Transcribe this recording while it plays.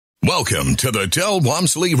Welcome to the Del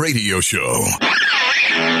Walmsley Radio Show.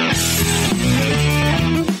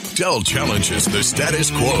 Del challenges the status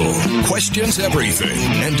quo, questions everything,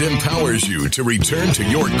 and empowers you to return to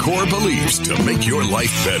your core beliefs to make your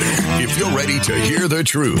life better. If you're ready to hear the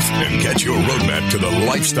truth and get your roadmap to the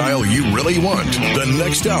lifestyle you really want, the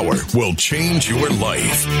next hour will change your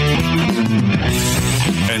life.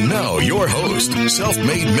 And now, your host,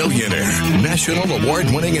 self-made millionaire, national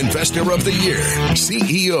award-winning investor of the year,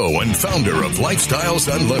 CEO and founder of Lifestyles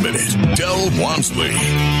Unlimited, Del Walmsley.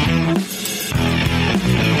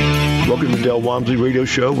 Welcome to the Del Walmsley Radio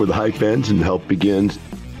Show, where the hype ends and help begins.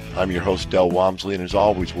 I'm your host, Del Walmsley, and as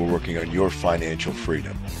always, we're working on your financial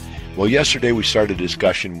freedom. Well, yesterday we started a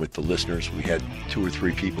discussion with the listeners. We had 2 or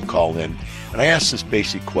 3 people call in, and I asked this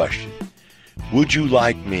basic question. Would you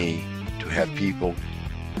like me to have people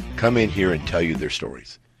come in here and tell you their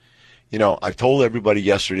stories? You know, I told everybody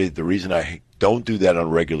yesterday the reason I don't do that on a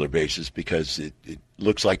regular basis because it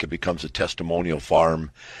looks like it becomes a testimonial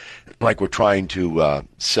farm, like we're trying to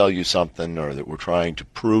sell you something or that we're trying to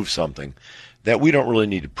prove something that we don't really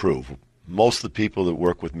need to prove. Most of the people that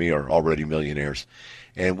work with me are already millionaires,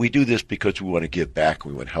 and we do this because we want to give back.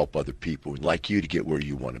 We want to help other people. We'd like you to get where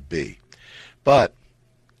you want to be. But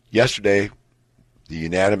yesterday, the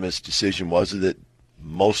unanimous decision was that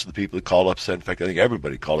most of the people that called up said, in fact, I think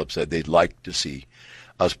everybody called up said they'd like to see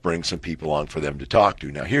us bring some people on for them to talk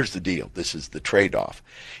to. Now, here's the deal. This is the trade-off.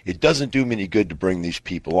 It doesn't do me any good to bring these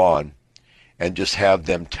people on and just have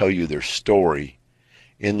them tell you their story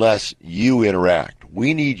unless you interact.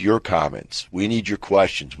 We need your comments. We need your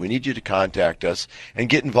questions. We need you to contact us and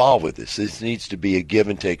get involved with this. This needs to be a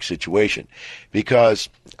give-and-take situation because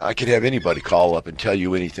I could have anybody call up and tell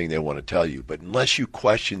you anything they want to tell you, but unless you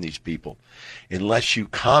question these people, unless you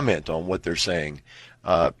comment on what they're saying,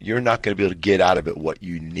 you're not going to be able to get out of it what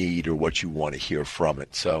you need or what you want to hear from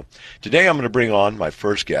it. So today I'm going to bring on my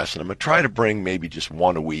first guest, and I'm going to try to bring maybe just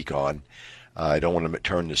one a week on. I don't want to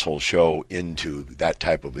turn this whole show into that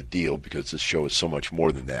type of a deal because this show is so much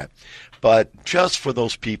more than that. But just for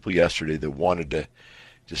those people yesterday that wanted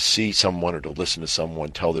to see someone or to listen to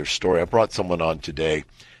someone tell their story, I brought someone on today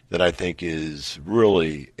that I think is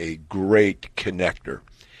really a great connector.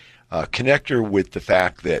 Connector with the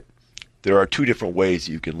fact that there are 2 different ways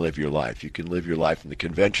you can live your life. You can live your life in the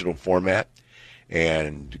conventional format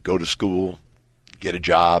and go to school, get a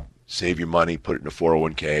job, save your money, put it in a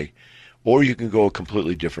 401k, or you can go a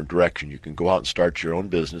completely different direction. You can go out and start your own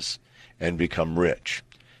business and become rich.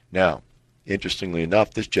 Now, interestingly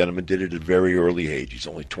enough, this gentleman did it at a very early age. He's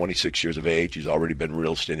only 26 years of age. He's already been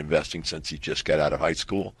real estate investing since he just got out of high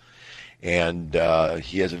school. And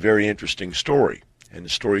he has a very interesting story. And the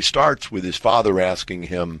story starts with his father asking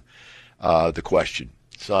him the question,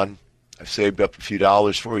 son, I've saved up a few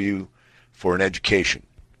dollars for you for an education,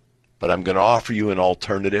 but I'm going to offer you an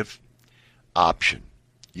alternative option.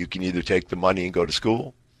 You can either take the money and go to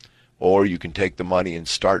school, or you can take the money and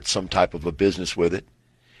start some type of a business with it,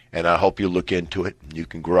 and I hope you look into it. You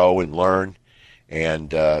can grow and learn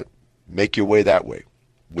and make your way that way,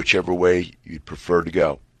 whichever way you'd prefer to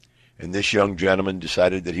go. And this young gentleman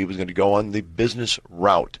decided that he was going to go on the business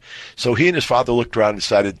route. So he and his father looked around and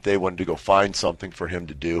decided they wanted to go find something for him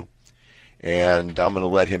to do. And I'm going to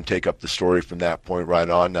let him take up the story from that point right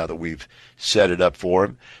on now that we've set it up for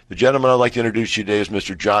him. The gentleman I'd like to introduce you today is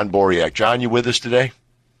Mr. John Boriak. John, you with us today?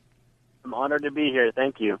 I'm honored to be here.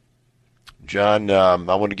 Thank you. John,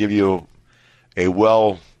 I want to give you a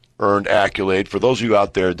well-earned accolade. For those of you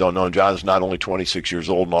out there who don't know, John is not only 26 years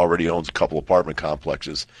old and already owns a couple apartment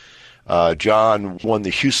complexes. John won the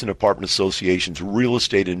Houston Apartment Association's Real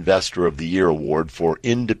Estate Investor of the Year Award for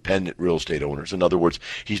independent real estate owners. In other words,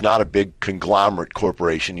 he's not a big conglomerate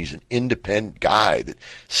corporation. He's an independent guy that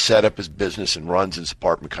set up his business and runs his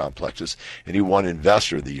apartment complexes, and he won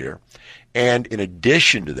Investor of the Year. And in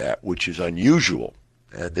addition to that, which is unusual,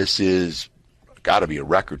 this is got to be a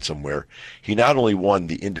record somewhere, he not only won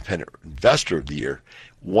the Independent Investor of the Year,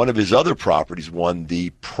 one of his other properties won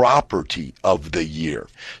the Property of the Year.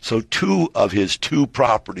 So 2 of his 2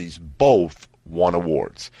 properties both won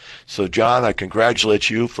awards. So, John, I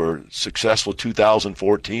congratulate you for successful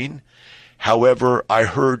 2014. However, I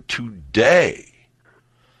heard today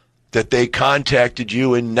that they contacted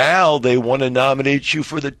you, and now they want to nominate you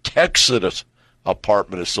for the Texas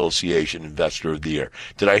Apartment Association Investor of the Year.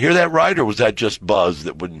 Did I hear that right, or was that just buzz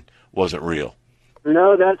that wasn't real?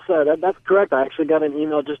 No, that's correct. I actually got an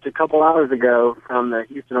email just a couple hours ago from the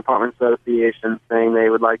Houston Apartment Association saying they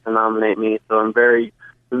would like to nominate me. So I'm very,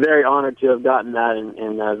 very honored to have gotten that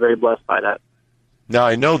and very blessed by that. Now,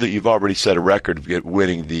 I know that you've already set a record of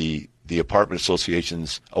winning the the Apartment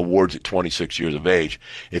Association's awards at 26 years of age.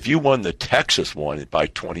 If you won the Texas one by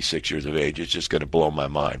 26 years of age, it's just going to blow my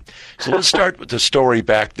mind. So let's start with the story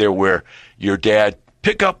back there where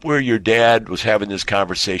pick up where your dad was having this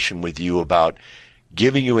conversation with you about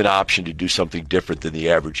giving you an option to do something different than the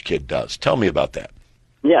average kid does. Tell me about that.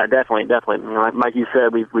 Yeah, definitely. Like you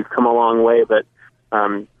said, we've come a long way, but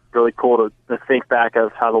really cool to think back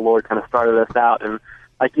of how the Lord kind of started us out. And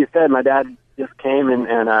like you said, my dad just came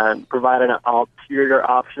and provided an ulterior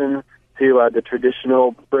option to the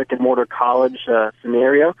traditional brick-and-mortar college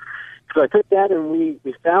scenario. So I took that, and we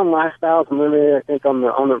found Lifestyles Unlimited, I think, on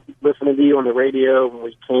the listening to you on the radio when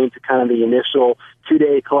we came to kind of the initial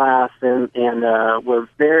 2-day class, and were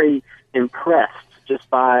very impressed just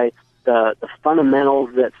by the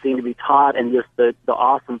fundamentals that seem to be taught, and just the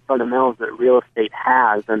awesome fundamentals that real estate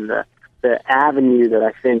has, and the avenue that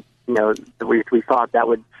I think that we thought that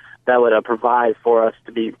would provide for us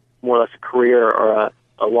to be more or less a career or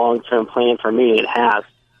a long-term plan for me. It has.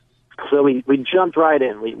 So we jumped right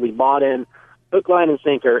in. We bought in hook, line, and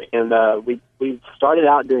sinker, and we started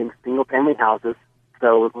out doing single-family houses.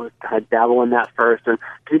 So we kind of dabble in that first. And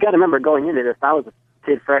cause you got to remember, going into this, I was a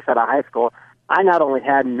kid fresh out of high school. I not only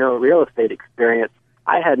had no real estate experience,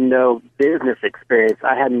 I had no business experience.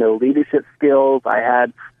 I had no leadership skills. I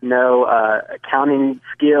had no accounting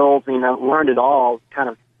skills. Learned it all kind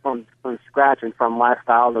of from scratch and from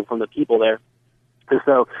Lifestyles and from the people there. And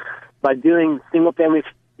so by doing single family,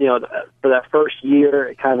 for that first year,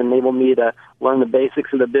 it kind of enabled me to learn the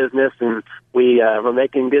basics of the business, and we were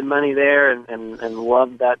making good money there and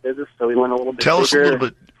loved that business. So we went a little bit Tell us a little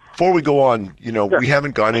bit. Before we go on, Sure. We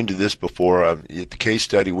haven't gone into this before. At the case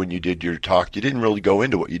study, when you did your talk, you didn't really go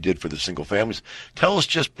into what you did for the single families. Tell us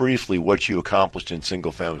just briefly what you accomplished in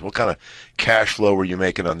single families. What kind of cash flow were you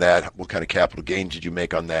making on that? What kind of capital gains did you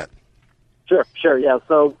make on that? Sure, yeah.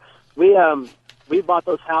 So we bought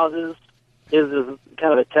those houses. Is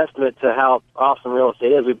kind of a testament to how awesome real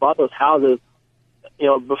estate is. We bought those houses,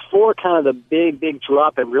 before kind of the big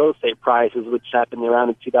drop in real estate prices, which happened around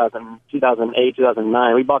in 2008,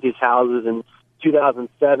 2009. We bought these houses in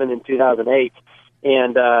 2007 and 2008,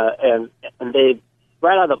 and they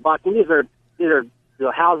right out of the box. And these are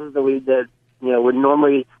houses that would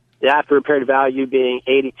normally, the after repaired value being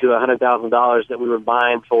 $80,000 to $100,000, that we were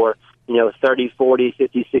buying for $30,000, $40,000,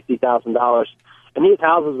 $50,000, $60,000. And these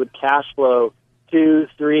houses would cash flow $200,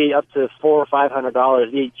 $300, up to $400 or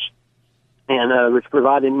 $500 each, and which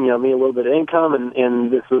provided me a little bit of income,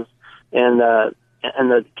 and this was and the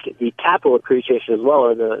capital appreciation as well,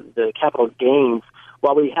 or the capital gains.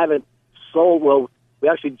 While we haven't sold, well, we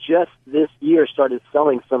actually just this year started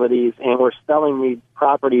selling some of these, and we're selling these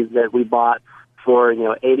properties that we bought for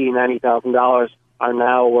 $80,000, $90,000 are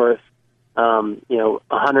now worth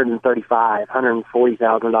 $135,000,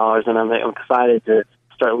 $140,000, and I'm excited to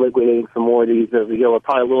start liquidating some more of these as we go. We're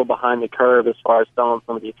probably a little behind the curve as far as selling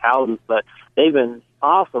some of these houses, but they've been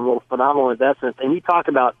awesome, little phenomenal investments. And you talk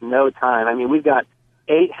about no time. I mean, we've got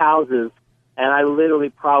 8 houses, and I literally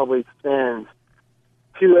probably spend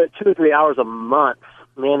 2 or 3 hours a month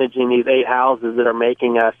managing these 8 houses that are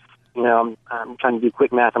making us, I'm trying to do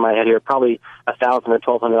quick math in my head here, probably $1,000 or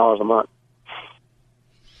 $1,200 a month.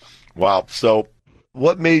 Wow. So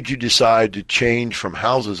what made you decide to change from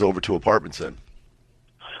houses over to apartments then?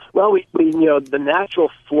 Well, we the natural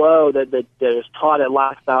flow that is taught at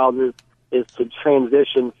Lifestyles is to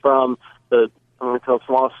transition from the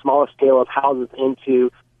smaller scale of houses into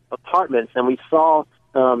apartments. And we saw,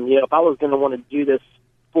 if I was going to want to do this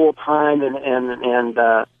full time and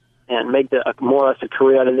make more or less a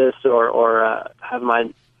career out of this, or have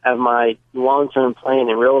my long-term plan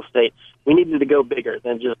in real estate, we needed to go bigger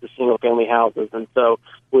than just the single-family houses. And so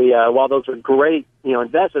we, while those are great,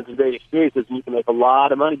 investments and great experiences, and you can make a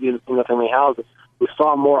lot of money doing the single-family houses, we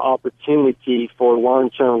saw more opportunity for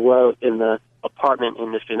long-term growth in the apartment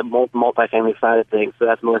industry, the multifamily side of things. So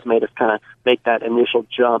that's what made us kind of make that initial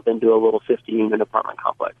jump into a little 50-unit apartment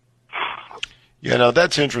complex.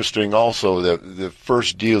 That's interesting also, the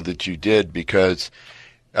first deal that you did, because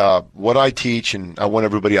what I teach, and I want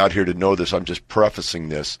everybody out here to know this, I'm just prefacing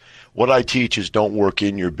this, what I teach is don't work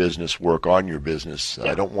in your business, work on your business. Yeah.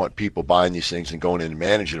 I don't want people buying these things and going in and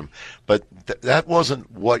managing them. But that wasn't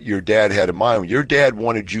what your dad had in mind. Your dad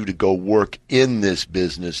wanted you to go work in this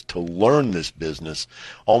business, to learn this business,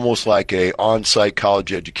 almost like a on-site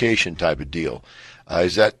college education type of deal.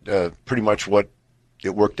 Is that pretty much what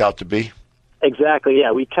it worked out to be? Exactly,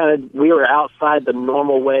 yeah. We were outside the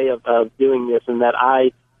normal way of doing this, and that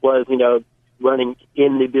I was, running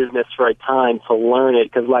in the business for a time to learn it,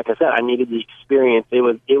 because, like I said, I needed the experience. It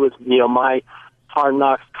was my hard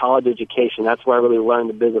knocks college education. That's where I really learned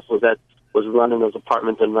the business, was running those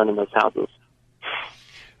apartments and running those houses.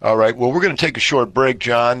 All right. Well, we're going to take a short break,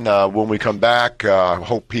 John. When we come back,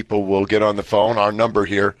 hope people will get on the phone. Our number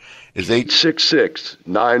here is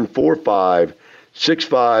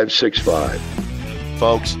 866-945-6565.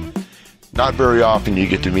 Folks, not very often you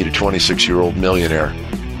get to meet a 26-year-old millionaire.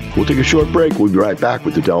 We'll take a short break. We'll be right back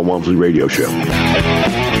with the Del Walmsley Radio Show.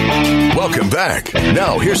 Welcome back.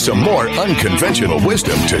 Now here's some more unconventional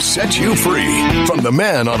wisdom to set you free from the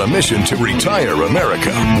man on a mission to retire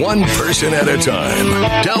America, one person at a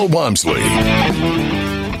time, Del Walmsley.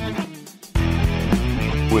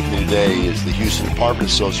 With me today is the Houston Apartment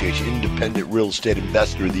Association Independent Real Estate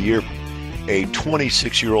Investor of the Year, a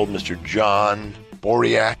 26-year-old Mr. John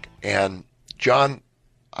Boriak. And John,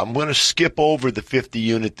 I'm going to skip over the 50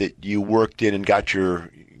 unit that you worked in and got your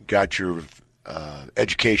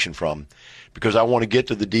education from, because I want to get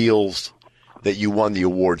to the deals that you won the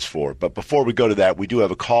awards for. But before we go to that, we do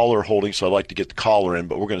have a caller holding, so I'd like to get the caller in.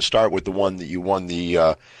 But we're going to start with the one that you won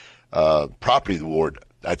the property award.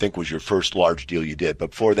 I think was your first large deal you did.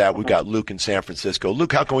 But before that, we've got Luke in San Francisco.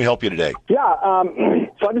 Luke, how can we help you today? Yeah,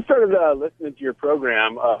 so I just started listening to your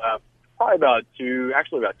program probably about 2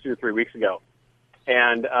 or 3 weeks ago.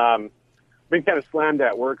 And been kind of slammed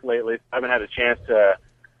at work lately. I haven't had a chance to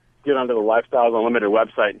get onto the Lifestyles Unlimited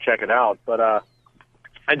website and check it out. But I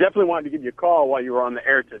definitely wanted to give you a call while you were on the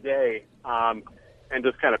air today and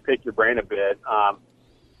just kind of pick your brain a bit.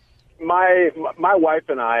 My wife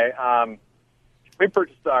and I, we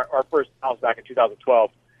purchased our first house back in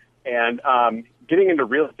 2012. And getting into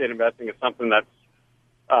real estate investing is something that's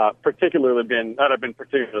I've been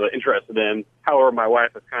particularly interested in. However, my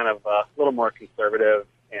wife is kind of a little more conservative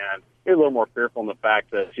and a little more fearful in the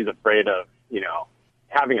fact that she's afraid of,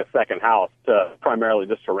 having a second house primarily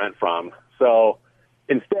just to rent from. So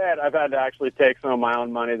instead, I've had to actually take some of my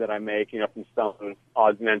own money that I make, from selling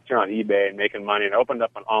odds and ends here on eBay and making money, and opened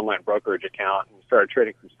up an online brokerage account and started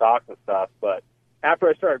trading some stocks and stuff. But after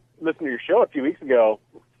I started listening to your show a few weeks ago,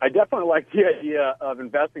 I definitely like the idea of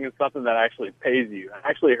investing in something that actually pays you. I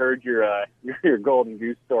actually heard your golden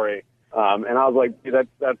goose story, and I was like,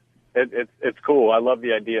 it's cool. I love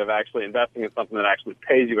the idea of actually investing in something that actually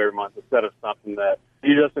pays you every month instead of something that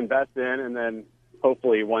you just invest in and then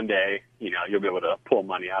hopefully one day, you'll be able to pull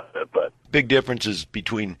money out of it. But big differences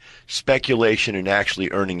between speculation and actually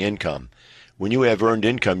earning income. When you have earned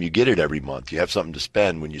income, you get it every month. You have something to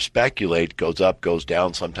spend. When you speculate, it goes up, goes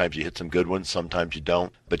down. Sometimes you hit some good ones, sometimes you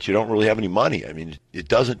don't. But you don't really have any money. I mean, it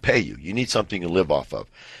doesn't pay you. You need something to live off of.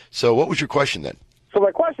 So what was your question then? So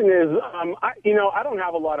my question is, I don't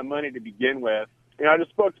have a lot of money to begin with. I just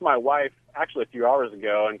spoke to my wife actually a few hours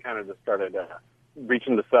ago and kind of just started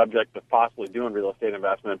reaching the subject of possibly doing real estate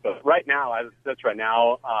investment. But right now, as it sits right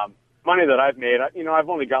now, money that I've made, I've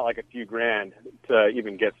only got like a few grand to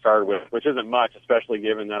even get started with, which isn't much, especially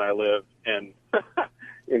given that I live in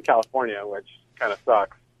in California, which kind of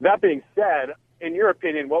sucks. That being said, in your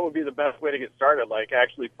opinion, what would be the best way to get started? Like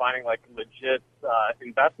actually finding like a legit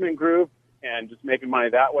investment group and just making money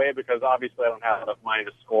that way? Because obviously I don't have enough money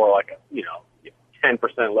to score like a 10%,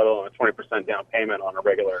 let alone a 20% down payment on a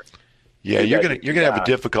regular. Yeah, you're gonna have a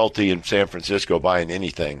difficulty in San Francisco buying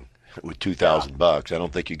anything with $2,000 bucks. I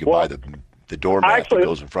don't think you could buy the doormat that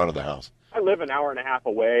goes in front of the house. I live an hour and a half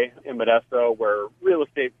away in Modesto, where real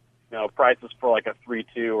estate, prices for like a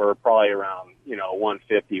 3-2 are probably around,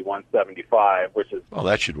 150, 175, which is well,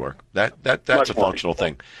 that should work. That's a functional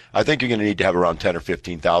thing. I think you're going to need to have around 10 or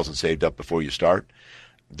 15,000 saved up before you start.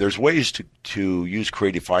 There's ways to use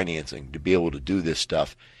creative financing to be able to do this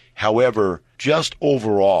stuff. However, just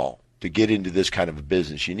overall, to get into this kind of a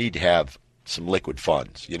business, you need to have some liquid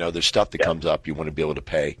funds. There's stuff that comes up you want to be able to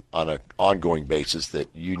pay on an ongoing basis that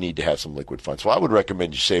you need to have some liquid funds. So I would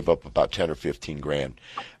recommend you save up about 10 or 15 grand.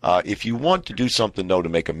 If you want to do something, though, to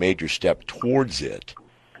make a major step towards it,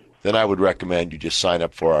 then I would recommend you just sign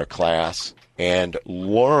up for our class and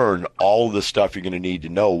learn all the stuff you're going to need to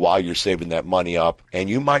know while you're saving that money up. And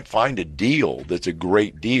you might find a deal that's a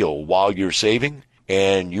great deal while you're saving,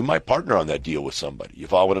 and you might partner on that deal with somebody. You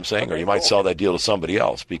follow what I'm saying? Or you might sell that deal to somebody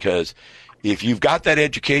else, because if you've got that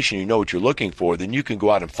education, you know what you're looking for, then you can go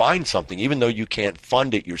out and find something. Even though you can't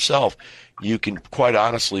fund it yourself, you can quite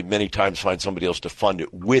honestly many times find somebody else to fund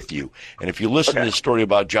it with you. And if you listen to this story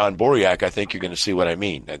about John Boriak, I think you're going to see what I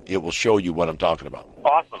mean. It will show you what I'm talking about.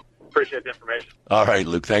 Awesome. Appreciate the information. All right,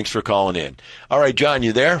 Luke, thanks for calling in. All right, John,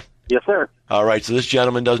 you there? Yes, sir. All right, so this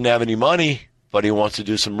gentleman doesn't have any money, but he wants to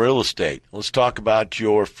do some real estate. Let's talk about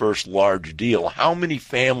your first large deal. How many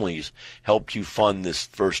families helped you fund this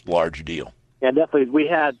first large deal? Yeah, definitely. We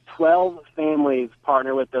had 12 families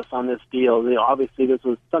partner with us on this deal. Obviously, this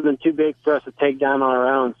was something too big for us to take down on our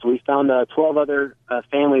own, so we found 12 other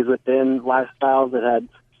families within Lifestyles that had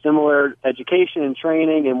similar education and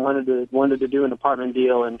training and wanted to do an apartment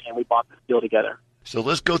deal, and we bought this deal together. So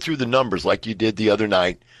let's go through the numbers like you did the other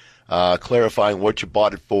night, clarifying what you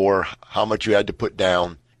bought it for, how much you had to put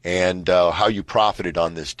down, and how you profited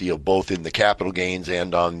on this deal, both in the capital gains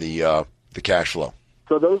and on the cash flow.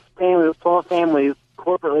 So those 12 families,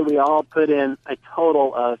 corporately, we all put in a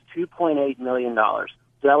total of $2.8 million.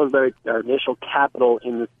 So that was our initial capital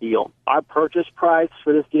in this deal. Our purchase price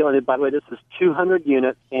for this deal, and by the way, this is 200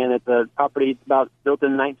 units, and it's a property about built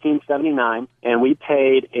in 1979, and we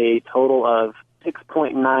paid a total of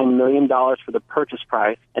 $6.9 million for the purchase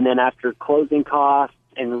price. And then after closing costs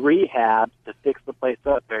and rehab to fix the place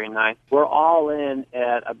up very nice, we're all in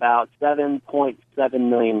at about $7.7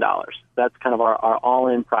 million. That's kind of our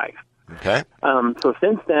all-in price. Okay. So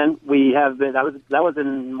since then, we have been, that was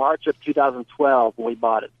in March of 2012 when we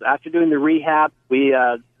bought it. So after doing the rehab, we,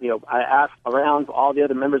 I asked around all the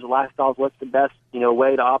other members of Lifestyles, what's the best,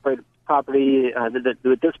 way to operate a property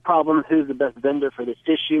with this problem, who's the best vendor for this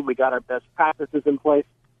issue. We got our best practices in place.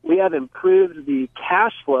 We have improved the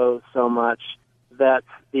cash flow so much that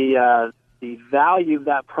the value of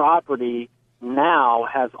that property now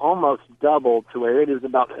has almost doubled to where it is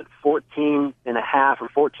about $14.5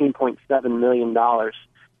 or $14.7 million,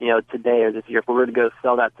 today or this year. If we were to go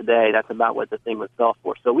sell that today, that's about what the thing would sell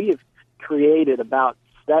for. So we have created about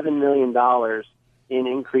 $7 million in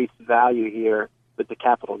increased value here with the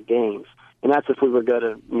capital gains, and that's if we were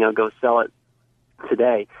going to, go sell it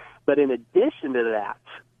today. But in addition to that,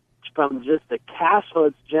 from just the cash flow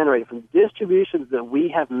it's generated from distributions that we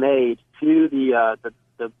have made to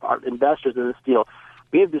our investors in this deal,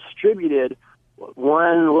 we have distributed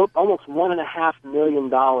almost $1.5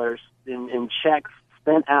 million in checks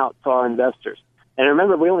sent out to our investors. And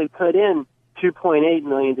remember, we only put in $2.8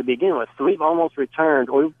 million to begin with, so we've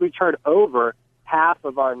returned over half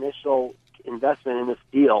of our initial investment in this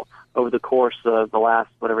deal over the course of the last,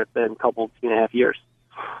 whatever it's been, 2.5 years.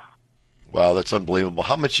 Wow, that's unbelievable.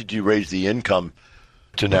 How much did you raise the income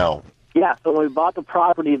to now? Yeah, so when we bought the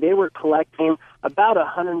property, they were collecting about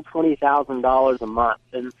 $120,000 a month.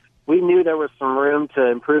 And we knew there was some room to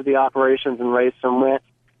improve the operations and raise some rent.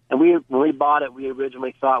 And when we bought it, we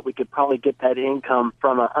originally thought we could probably get that income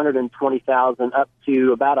from $120,000 up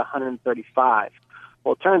to about $135,000.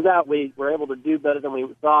 Well, it turns out we were able to do better than we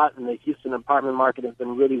thought, and the Houston apartment market has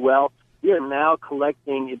been really well. We are now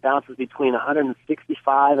collecting, it bounces between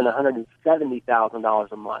 $165,000 and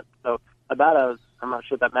 $170,000 a month. So about I'm not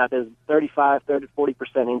sure what that math is,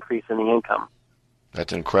 40% increase in the income.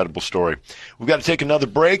 That's an incredible story. We've got to take another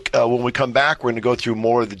break. When we come back, we're going to go through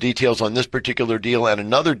more of the details on this particular deal and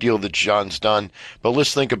another deal that John's done. But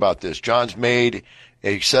let's think about this. John's made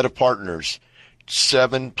a set of partners,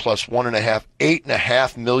 7 plus 1.5,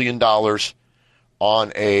 $8.5 million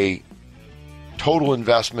on a total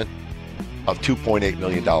investment of $2.8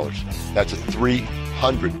 million. That's a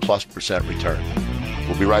 300+% return.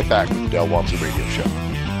 We'll be right back with the Del Walmsley Radio Show.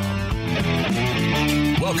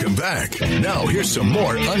 Welcome back. Now here's some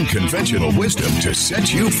more unconventional wisdom to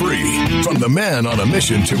set you free from the man on a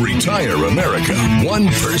mission to retire America, one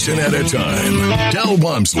person at a time, Del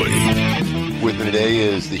Walmsley. With me today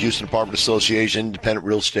is the Houston Apartment Association Independent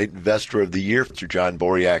Real Estate Investor of the Year, Mr. John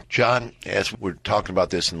Boriak. John, as we were talking about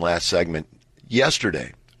this in the last segment,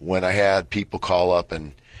 yesterday when I had people call up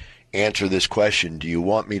and answer this question, do you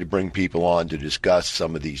want me to bring people on to discuss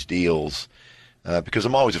some of these deals? Because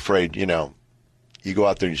I'm always afraid, you go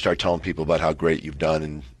out there and you start telling people about how great you've done,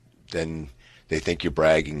 and then they think you're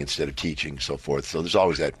bragging instead of teaching and so forth. So there's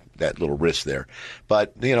always that little risk there.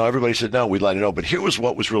 But, everybody said, no, we'd like to know. But here was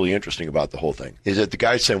what was really interesting about the whole thing, is that the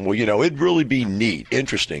guy said, well, it'd really be neat,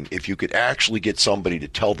 interesting, if you could actually get somebody to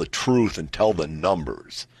tell the truth and tell the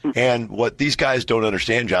numbers. And what these guys don't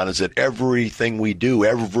understand, John, is that everything we do,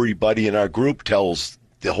 everybody in our group tells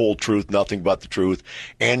the whole truth, nothing but the truth,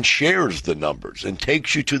 and shares the numbers and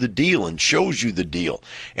takes you to the deal and shows you the deal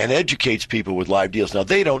and educates people with live deals. Now,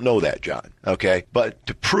 they don't know that, John, okay? But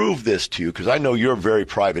to prove this to you, because I know you're a very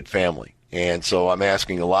private family, and so I'm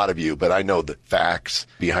asking a lot of you, but I know the facts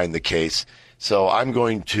behind the case. So I'm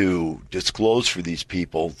going to disclose for these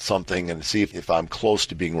people something and see if I'm close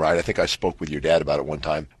to being right. I think I spoke with your dad about it one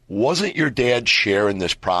time. Wasn't your dad sharing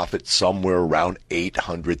this profit somewhere around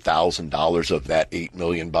 $800,000 of that $8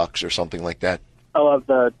 million or something like that? Oh, of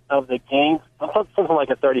the gains, something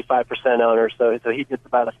like a 35% owner. So he gets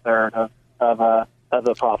about a third of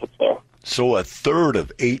the profits there. So a third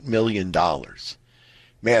of $8 million.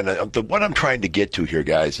 Man, what I'm trying to get to here,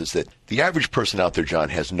 guys, is that the average person out there, John,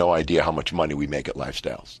 has no idea how much money we make at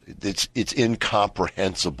Lifestyles. It's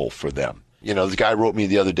incomprehensible for them. You know, the guy wrote me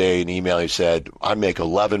the other day an email. He said, I make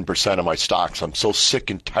 11% of my stocks. I'm so sick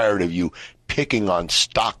and tired of you picking on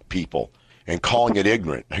stock people and calling it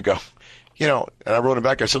ignorant. I go, you know, and I wrote him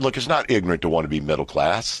back. I said, look, it's not ignorant to want to be middle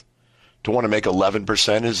class. To want to make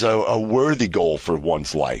 11% is a worthy goal for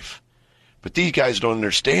one's life. But these guys don't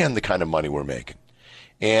understand the kind of money we're making.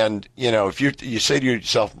 And, you know, if you say to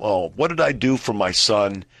yourself, oh, what did I do for my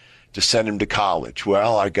son to send him to college?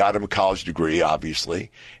 Well, I got him a college degree,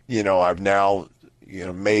 obviously. You know, I've now,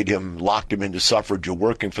 locked him into suffrage or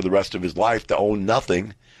working for the rest of his life to own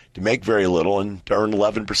nothing, to make very little, and to earn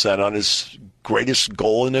 11% on his greatest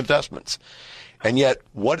goal in investments. And yet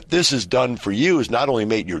what this has done for you is not only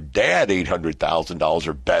made your dad $800,000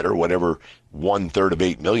 or better, whatever 1/3 of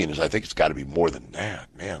 $8 million is. I think it's got to be more than that.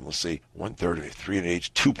 Man, let's see. 1/3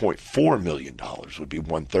 of $2.4 million would be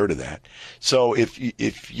 1/3 of that. So if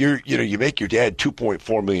you make your dad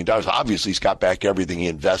 $2.4 million, obviously he's got back everything he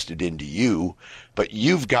invested into you, but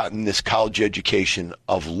you've gotten this college education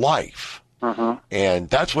of life. Uh-huh. And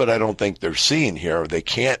that's what I don't think they're seeing here. They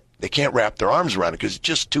can't wrap their arms around it because it's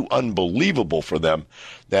just too unbelievable for them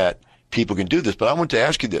that people can do this. But I want to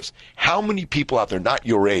ask you this. How many people out there, not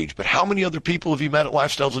your age, but how many other people have you met at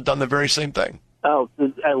Lifestyles have done the very same thing? Oh,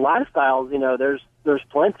 at Lifestyles, there's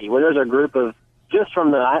plenty. Well, there's a group of, just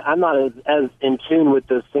from I'm not as in tune with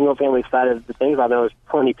the single family side of the things. I know there's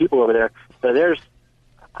plenty of people over there. But there's,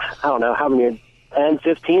 I don't know how many, 10,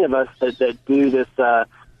 15 of us that do this, the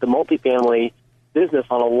multifamily business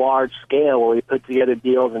on a large scale, where we put together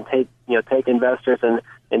deals and take investors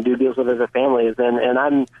and do deals with other families.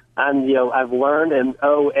 And I've learned and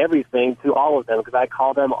owe everything to all of them, because I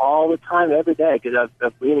call them all the time, every day, because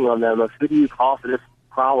I'm reading on them of who do you call for this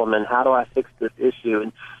problem and how do I fix this issue.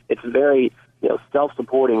 And it's a very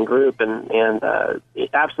self-supporting group and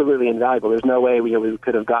absolutely invaluable. There's no way we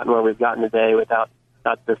could have gotten where we've gotten today without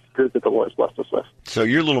this group that the Lord's blessed us with. So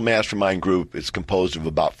your little mastermind group is composed of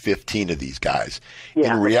about 15 of these guys.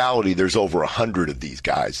 Yeah. In reality, there's over 100 of these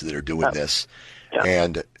guys that are doing this. Yeah.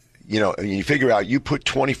 And, you figure out, you put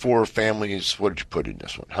 24 families. What did you put in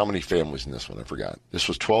this one? How many families in this one? I forgot. This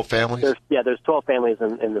was 12 families? There's 12 families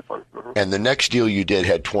in this one. Mm-hmm. And the next deal you did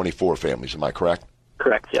had 24 families. Am I correct?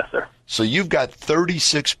 Correct, yes, sir. So you've got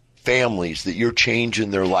 36 families that you're changing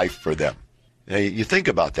their life for them. Now, you think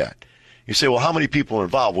about that. You say, well, how many people are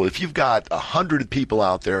involved? Well, if you've got 100 people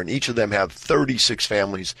out there and each of them have 36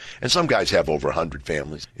 families, and some guys have over 100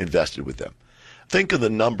 families invested with them, think of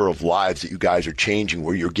the number of lives that you guys are changing,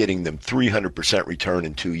 where you're getting them 300% return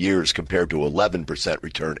in 2 years compared to 11%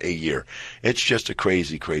 return a year. It's just a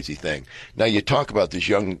crazy, crazy thing. Now, you talk about this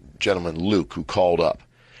young gentleman, Luke, who called up,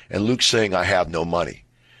 and Luke's saying, I have no money.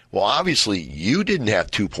 Well, obviously, you didn't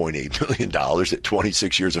have $2.8 million at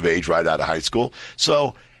 26 years of age right out of high school.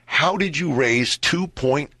 So how did you raise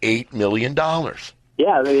 $2.8 million?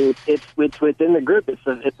 Yeah, I mean, it's within the group.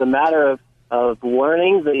 It's a matter of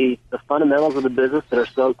learning the fundamentals of the business that are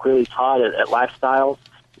so clearly taught at Lifestyles,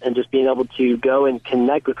 and just being able to go and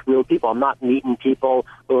connect with real people. I'm not meeting people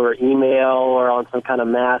over email or on some kind of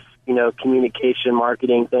mass, communication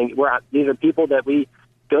marketing thing. These are people that we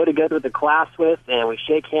go together to class with, and we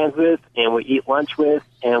shake hands with, and we eat lunch with,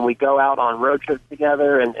 and we go out on road trips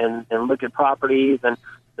together and look at properties. And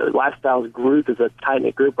the Lifestyles group is a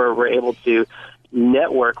tight-knit group where we're able to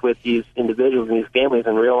network with these individuals and these families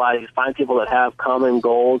and find people that have common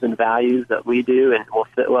goals and values that we do and will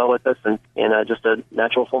fit well with us, and just a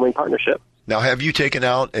natural forming partnership. Now, have you taken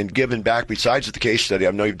out and given back, besides the case study?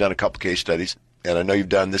 I know you've done a couple case studies, and I know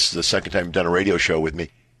this is the second time you've done a radio show with me.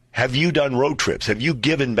 Have you done road trips? Have you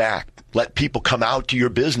given back? Let people come out to your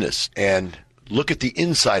business and look at the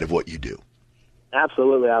inside of what you do?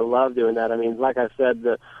 Absolutely. I love doing that. I mean, like I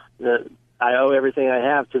said, I owe everything I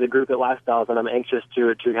have to the group at Lifestyles, and I'm anxious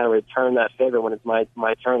to kind of return that favor when it's my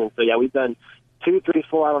turn. And so, yeah, we've done 2, 3,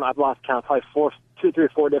 4, I've lost count, probably 2, 3,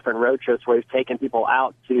 4 different road trips where we've taken people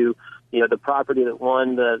out to, the property that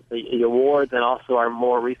won the awards, and also our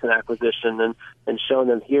more recent acquisition, and showing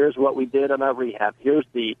them, here's what we did on our rehab. Here's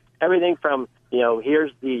everything from,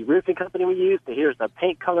 here's the roofing company we used, to here's the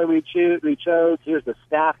paint color we chose, here's the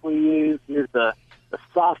staff we used, here's the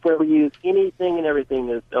software we use. Anything and everything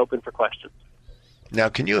is open for questions. Now,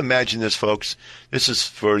 can you imagine this, folks? This is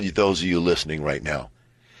for those of you listening right now.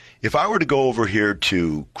 If I were to go over here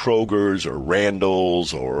to Kroger's or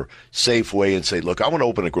Randall's or Safeway and say, look, I want to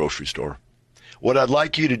open a grocery store. What I'd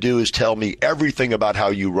like you to do is tell me everything about how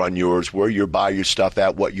you run yours, where you buy your stuff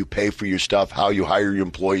at, what you pay for your stuff, how you hire your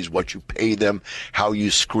employees, what you pay them, how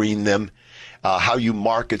you screen them. how you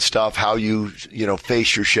market stuff, how you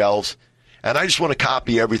face your shelves. And I just want to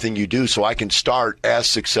copy everything you do so I can start as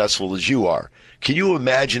successful as you are. Can you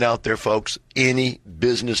imagine out there, folks, any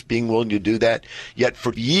business being willing to do that? Yet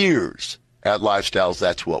for years at Lifestyles,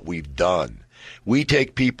 that's what we've done. We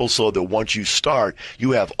take people so that once you start,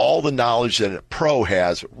 you have all the knowledge that a pro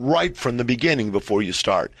has right from the beginning before you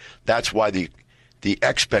start. That's why the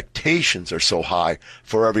expectations are so high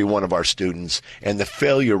for every one of our students, and the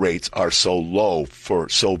failure rates are so low for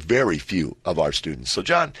so very few of our students. So,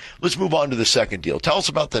 John, let's move on to the second deal. Tell us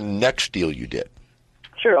about the next deal you did.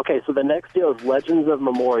 Sure. Okay, so the next deal is Legends of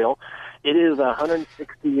Memorial. It is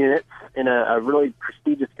 160 units in a really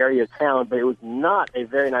prestigious area of town, but it was not a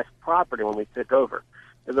very nice property when we took over.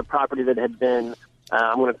 It was a property that had been,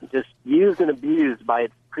 I'm going to just used and abused by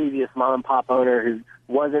its previous mom-and-pop owner who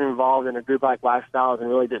wasn't involved in a group like Lifestyles and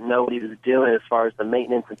really didn't know what he was doing as far as the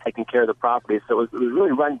maintenance and taking care of the property. So it was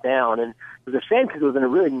really run down, and it was a shame because it was in a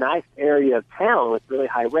really nice area of town with really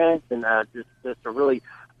high rents and just a really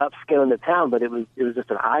upscale in the town, but it was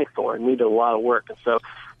just an eyesore and needed a lot of work. And so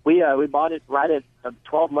we bought it right at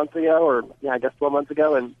 12 months ago, or I guess 12 months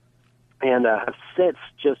ago, and have since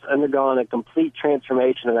just undergone a complete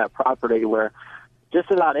transformation of that property where just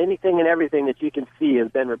about anything and everything that you can see has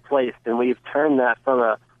been replaced, and we've turned that from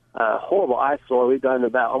a horrible eyesore. We've done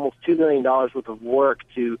about almost $2 million worth of work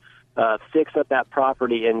to fix up that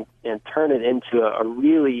property and turn it into a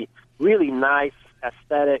really, really nice,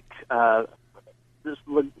 aesthetic,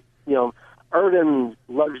 urban,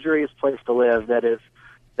 luxurious place to live that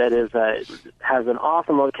has an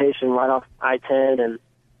awesome location right off I-10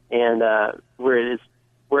 and where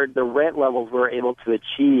the rent levels we're able to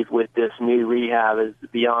achieve with this new rehab is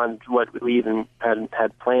beyond what we even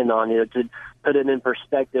had planned on. To put it in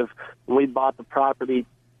perspective, when we bought the property,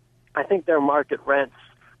 I think their market rents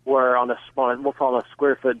were we'll call it a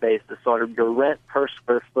square foot basis. So your rent per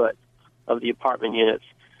square foot of the apartment units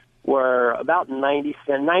were about 90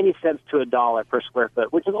 cents to $1 per square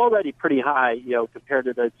foot, which is already pretty high, compared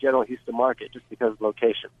to the general Houston market, just because of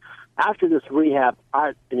location. After this rehab,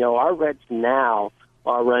 our rents now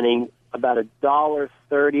are running about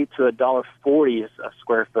 $1.30 to $1.40 a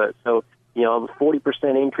square foot. So, a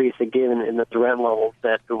 40% increase again in the rent levels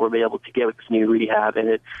that we're able to get with this new rehab,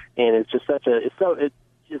 and it's just it's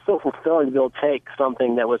so fulfilling to be able to take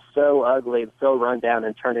something that was so ugly and so run down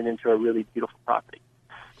and turn it into a really beautiful property.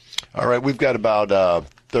 All right, we've got about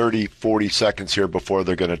 30, 40 seconds here before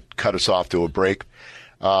they're going to cut us off to a break.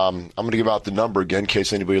 I'm going to give out the number again in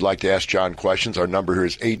case anybody would like to ask John questions. Our number here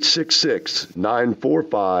is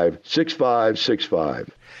 866-945-6565.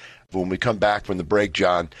 When we come back from the break,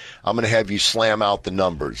 John, I'm going to have you slam out the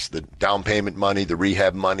numbers, the down payment money, the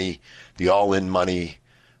rehab money, the all-in money,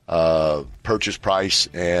 purchase price,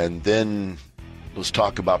 and then let's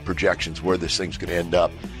talk about projections, where this thing's going to end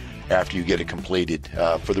up after you get it completed.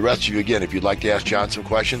 For the rest of you, again, if you'd like to ask John some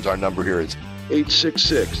questions, our number here is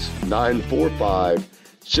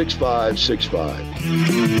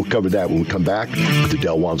 866-945-6565. We'll cover that when we come back with the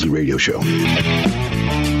Del Walmsley Radio Show.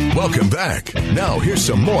 Welcome back. Now here's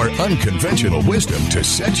some more unconventional wisdom to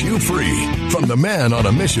set you free from the man on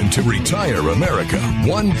a mission to retire America,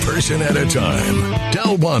 one person at a time,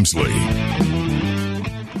 Del Walmsley.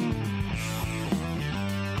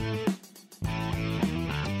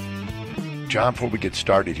 John, before we get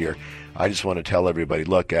started here, I just want to tell everybody,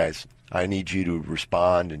 look, guys, I need you to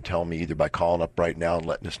respond and tell me either by calling up right now and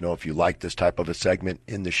letting us know if you like this type of a segment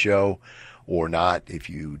in the show or not. If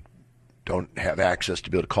you don't have access to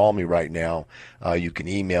be able to call me right now, you can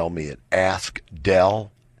email me at askdel,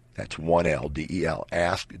 that's one L, D-E-L,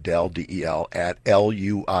 askdel, D-E-L, at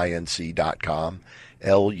luinc.com,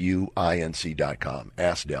 luinc.com,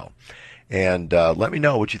 askdel. And let me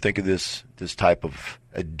know what you think of this type of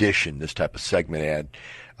edition, this type of segment ad.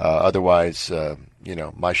 Otherwise,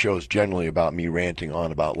 my show is generally about me ranting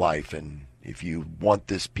on about life. And if you want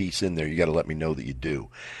this piece in there, you got to let me know that you do.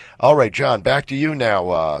 All right, John, back to you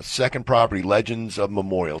now. Second property, Legends of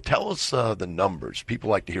Memorial. Tell us the numbers. People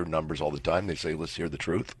like to hear numbers all the time. They say, let's hear the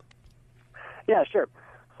truth. Yeah, sure.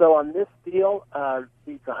 So on this deal,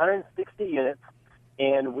 it's 160 units.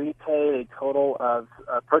 And we paid a total of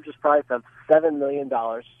a purchase price of $7 million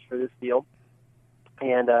for this deal.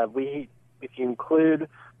 And if you include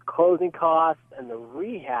closing costs and the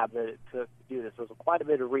rehab that it took to do this, it was quite a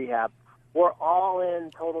bit of rehab. We're all in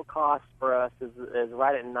total cost for us is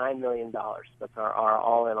right at $9 million. That's our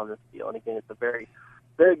all in on this deal. And again, it's a very,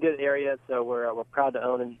 very good area. So we're proud to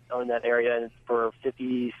own that area, and it's for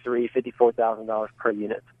 $54,000 per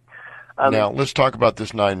unit. Now, let's talk about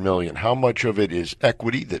this $9 million. How much of it is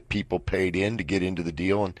equity that people paid in to get into the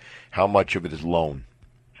deal, and how much of it is loan?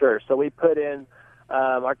 Sure. So we put in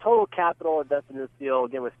our total capital invested in this deal,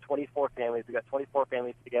 again, was 24 families. We got 24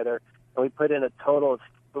 families together, and we put in a total of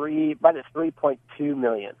 $3.2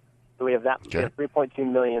 million. So we have that, we have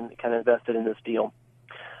 $3.2 million kind of invested in this deal.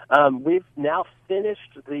 We've now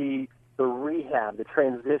finished the rehab, the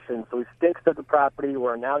transition. So we've fixed up the property.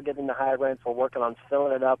 We're now getting the high rents. We're working on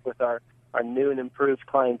filling it up with our new and improved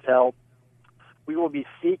clientele. We will be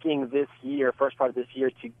seeking this year, first part of this year,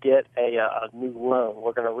 to get a new loan.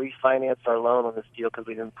 We're going to refinance our loan on this deal because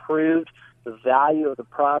we've improved the value of the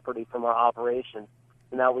property from our operations.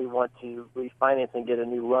 So now we want to refinance and get a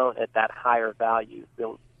new loan at that higher value.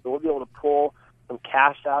 So we'll be able to pull some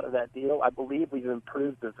cash out of that deal. I believe we've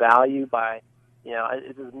improved the value by,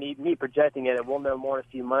 this is me projecting it, and we'll know more in a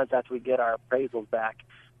few months after we get our appraisals back.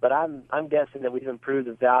 But I'm guessing that we've improved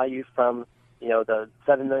the value from the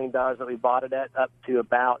 $7 million that we bought it at up to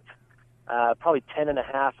about probably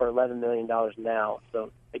 $10.5 or $11 million now.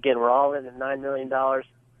 So again, we're all in at $9 million.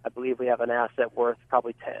 I believe we have an asset worth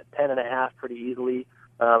probably 10.5 pretty easily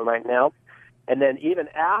right now. And then even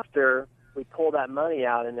after we pull that money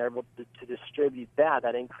out and they're able to distribute that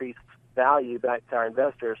increased value back to our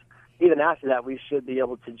investors, even after that, we should be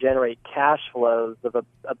able to generate cash flows of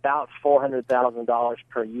about $400,000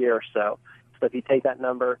 per year or so. So if you take that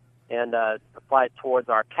number and apply it towards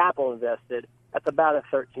our capital invested, that's about a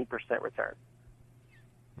 13% return.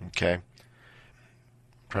 Okay. I'm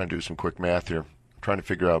trying to do some quick math here. I'm trying to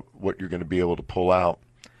figure out what you're going to be able to pull out.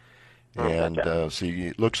 And see,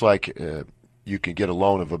 it looks like you can get a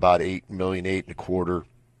loan of about $8.25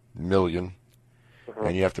 million,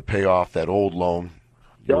 and you have to pay off that old loan.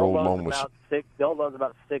 Your old loan was about six. The old loan's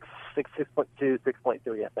about 6.2,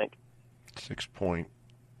 6.3, I think. 6.3.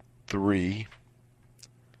 You're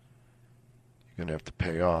going to have to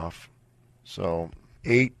pay off. So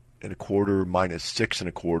 8.25 minus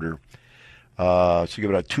 6.25. So you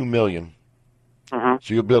get about $2 million. So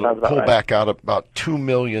you'll be able to pull back out about $2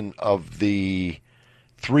 million of the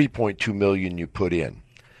 $3.2 million you put in.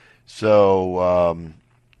 So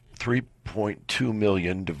 $3.2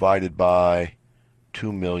 million divided by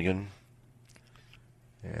 $2 million,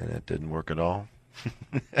 and that didn't work at all.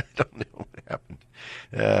 I don't know what happened.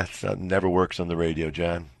 It never works on the radio,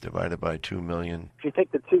 John. Divided by $2 million. If you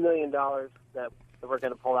take the $2 million that we're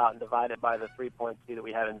going to pull out and divide it by the 3.2 that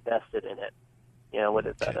we have invested in it, what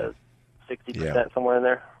is that? A 60% somewhere in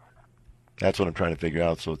there? That's what I'm trying to figure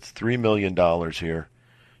out. So it's $3 million here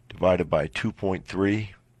divided by 2.3.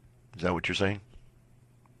 Is that what you're saying?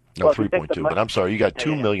 No, 3.2. But I'm sorry, you got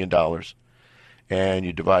 $2 million. And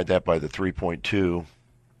you divide that by the 3.2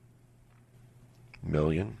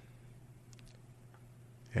 million,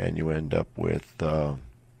 and you end up with a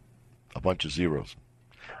bunch of zeros.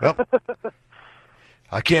 Well,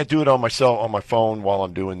 I can't do it on my phone while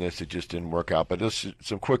I'm doing this. It just didn't work out. But this is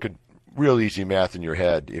some quick, real easy math in your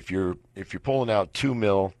head. If you're pulling out $2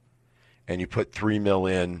 million and you put $3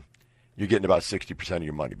 million in, you're getting about 60% of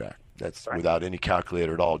your money back. That's right. Without any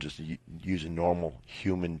calculator at all, just using normal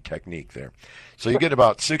human technique there. So you get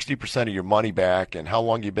about 60% of your money back. And how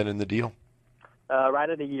long you been in the deal? Right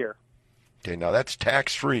at a year. Okay, now that's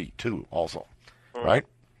tax-free too also, right?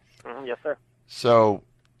 Yes, sir. So,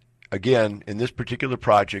 again, in this particular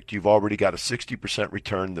project, you've already got a 60%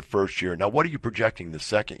 return the first year. Now, what are you projecting the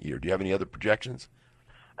second year? Do you have any other projections?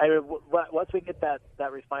 Once we get that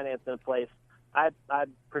refinance in place,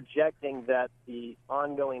 I'm projecting that the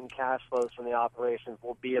ongoing cash flows from the operations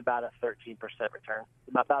will be about a 13% return,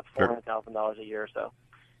 about $400,000 a year or so.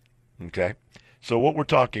 Okay. So what we're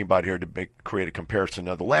talking about here to create a comparison,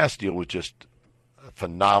 now the last deal was just a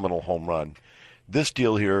phenomenal home run. This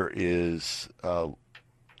deal here is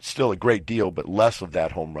still a great deal, but less of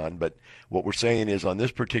that home run. But what we're saying is on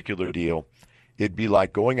this particular deal, it'd be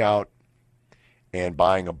like going out and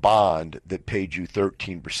buying a bond that paid you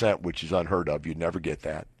 13%, which is unheard of. You'd never get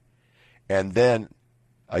that. And then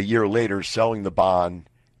a year later, selling the bond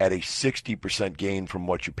at a 60% gain from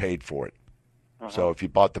what you paid for it. So if you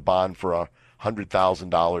bought the bond for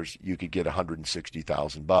 $100,000, you could get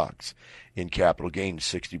 $160,000 in capital gain,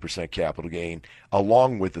 60% capital gain,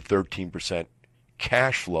 along with the 13%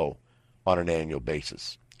 cash flow on an annual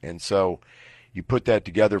basis. And so you put that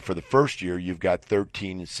together for the first year, you've got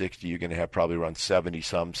 13 and 60. You're going to have probably around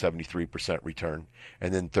 73% return,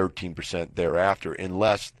 and then 13% thereafter,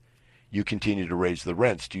 unless you continue to raise the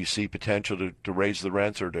rents. Do you see potential to raise the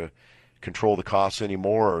rents or to control the costs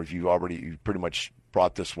anymore, or have you pretty much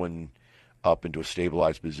brought this one up into a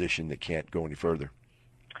stabilized position that can't go any further?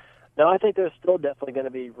 No, I think there's still definitely going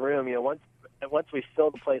to be room. Once we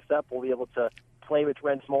fill the place up, we'll be able to play with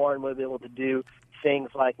rents more, and we'll be able to do things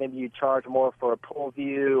like maybe you charge more for a pool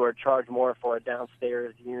view or charge more for a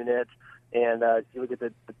downstairs unit, and you get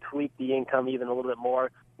to tweak the income even a little bit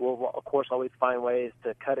more. We'll, of course, always find ways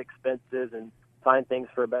to cut expenses and find things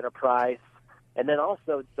for a better price. And then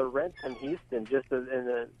also the rents in Houston, just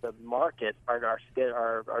in the market, are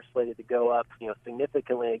slated to go up,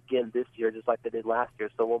 significantly again this year, just like they did last year.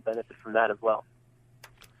 So we'll benefit from that as well.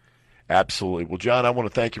 Absolutely. Well, John, I want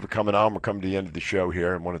to thank you for coming on. We're coming to the end of the show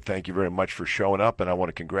here. I want to thank you very much for showing up, and I want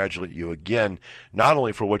to congratulate you again, not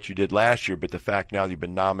only for what you did last year, but the fact now you've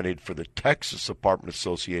been nominated for the Texas Apartment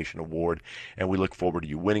Association Award, and we look forward to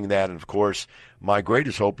you winning that. And, of course, my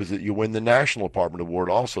greatest hope is that you win the National Apartment Award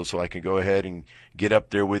also, so I can go ahead and get up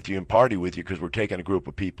there with you and party with you, because we're taking a group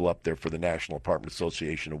of people up there for the National Apartment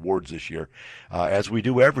Association Awards this year, as we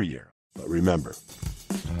do every year. But remember,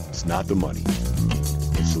 it's not the money,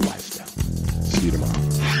 it's the lifestyle. See you tomorrow.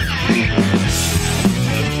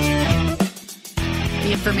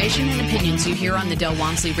 The information and opinions you hear on the Del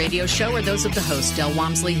Walmsley radio show are those of the host, Del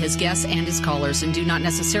Walmsley, his guests, and his callers, and do not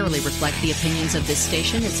necessarily reflect the opinions of this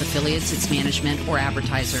station, its affiliates, its management, or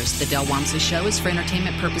advertisers. The Del Walmsley show is for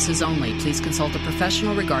entertainment purposes only. Please consult a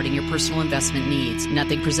professional regarding your personal investment needs.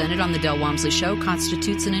 Nothing presented on the Del Walmsley show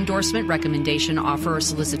constitutes an endorsement, recommendation, offer, or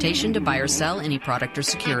solicitation to buy or sell any product or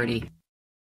security.